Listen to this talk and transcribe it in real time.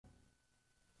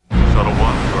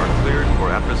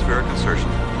insertion.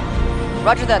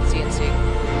 Roger that,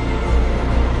 CNC.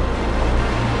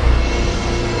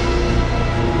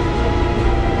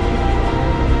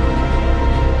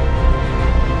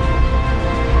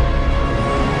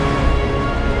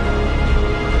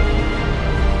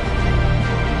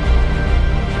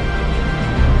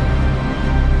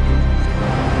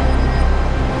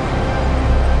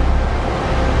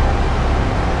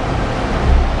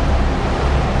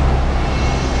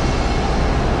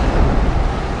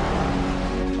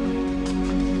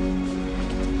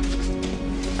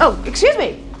 Oh, excuse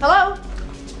me. Hello?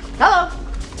 Hello?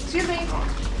 Excuse me.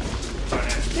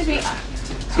 Excuse me.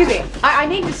 Excuse me. I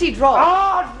need to see Droll.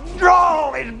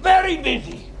 Droll is very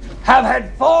busy. Have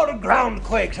had 4 ground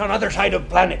quakes on other side of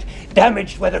planet.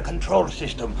 Damaged weather control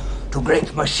system to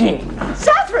great machine.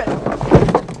 Zathras!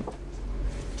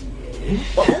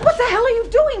 Yes? What the hell are you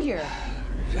doing here?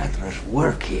 Zathras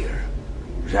work here.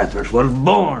 Zathras was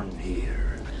born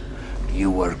here.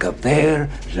 You work up there,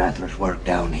 Zathras work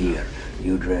down here.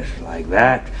 You dress like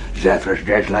that, Zathras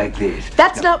dress like this.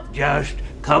 That's not... Just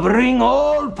covering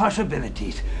all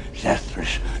possibilities.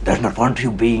 Zathras does not want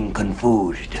you being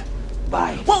confused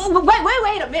by... Well,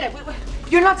 wait a minute.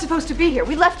 You're not supposed to be here.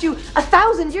 We left you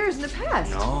 1,000 years in the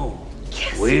past. No.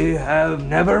 Yes. We have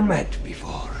never met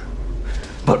before.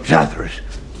 But Zathras,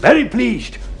 very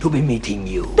pleased to be meeting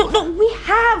you. No, we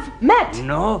have met.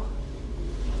 No?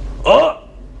 Oh!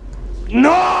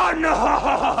 No,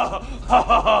 no!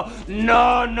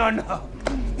 No, no, no.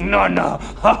 No, no.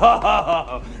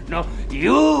 No,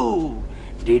 you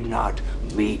did not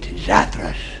meet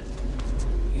Zathras.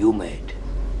 You met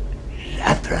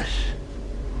Zathras.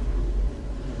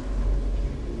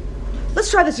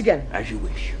 Let's try this again. As you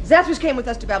wish. Zathras came with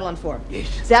us to Babylon 4. Yes.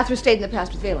 Zathras stayed in the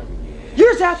past with Valen. Yes.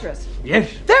 You're Zathras.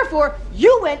 Yes. Therefore,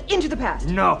 you went into the past.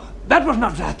 No, that was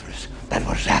not Zathras. That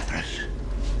was Zathras.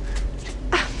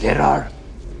 There are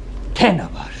 10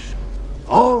 of us,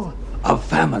 all of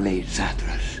family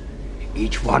Zathras,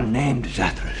 each one named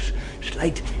Zathras.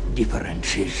 Slight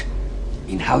differences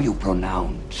in how you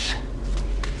pronounce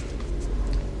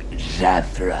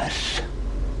Zathras.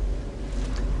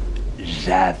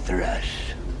 Zathras.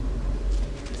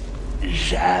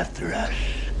 Zathras.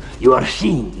 You are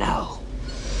seen now.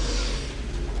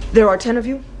 There are 10 of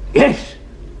you? Yes.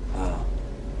 Well,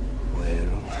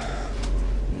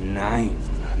 9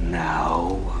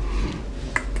 now.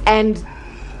 And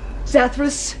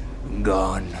Zathras?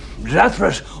 Gone.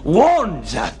 Zathras warned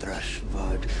Zathras,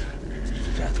 but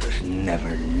Zathras never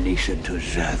listened to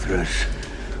Zathras.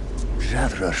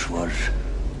 Zathras was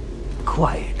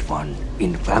quiet one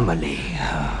in family.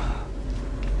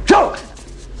 So,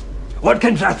 what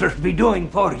can Zathras be doing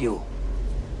for you?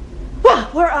 Well,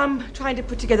 we're trying to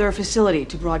put together a facility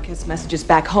to broadcast messages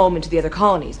back home into the other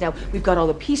colonies. Now, we've got all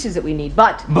the pieces that we need,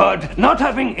 but not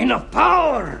having enough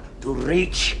power to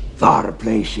reach far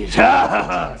places.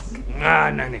 No.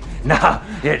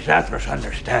 Yes, Zathras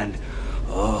understand.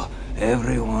 Oh,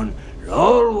 everyone is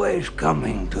always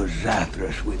coming to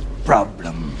Zathras with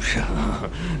problems.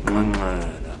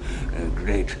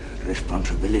 Great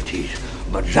responsibilities.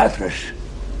 But Zathras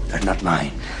does not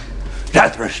mind.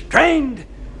 Zathras trained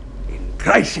in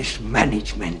crisis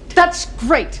management. That's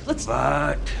great.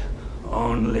 But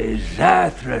only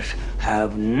Zathras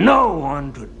have no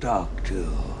one to talk to.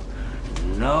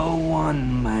 No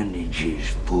one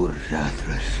manages poor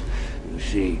Zathras. You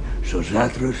see, so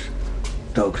Zathras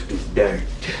talks to dirt.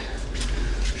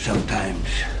 Sometimes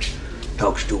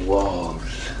talks to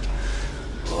walls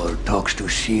or talks to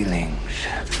ceilings.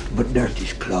 But dirt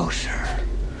is closer.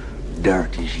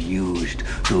 Dirt is used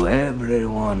to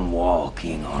everyone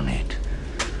walking on it.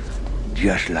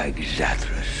 Just like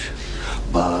Zathras.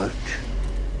 But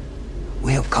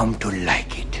we have come to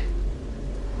like it.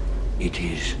 It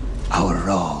is our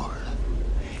role.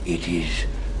 It is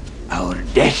our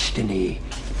destiny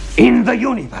in the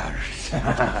universe.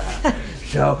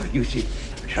 So, you see,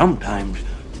 sometimes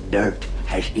dirt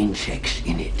has insects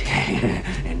in it.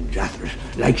 And Zathras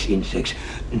likes insects.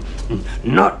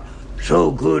 Not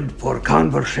so good for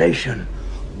conversation,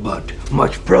 but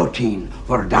much protein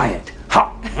for diet. Ha!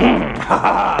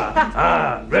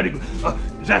 Very good.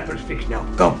 Zathras fixed now.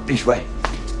 Come, this way.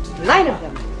 9 of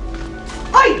them.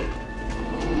 Aye!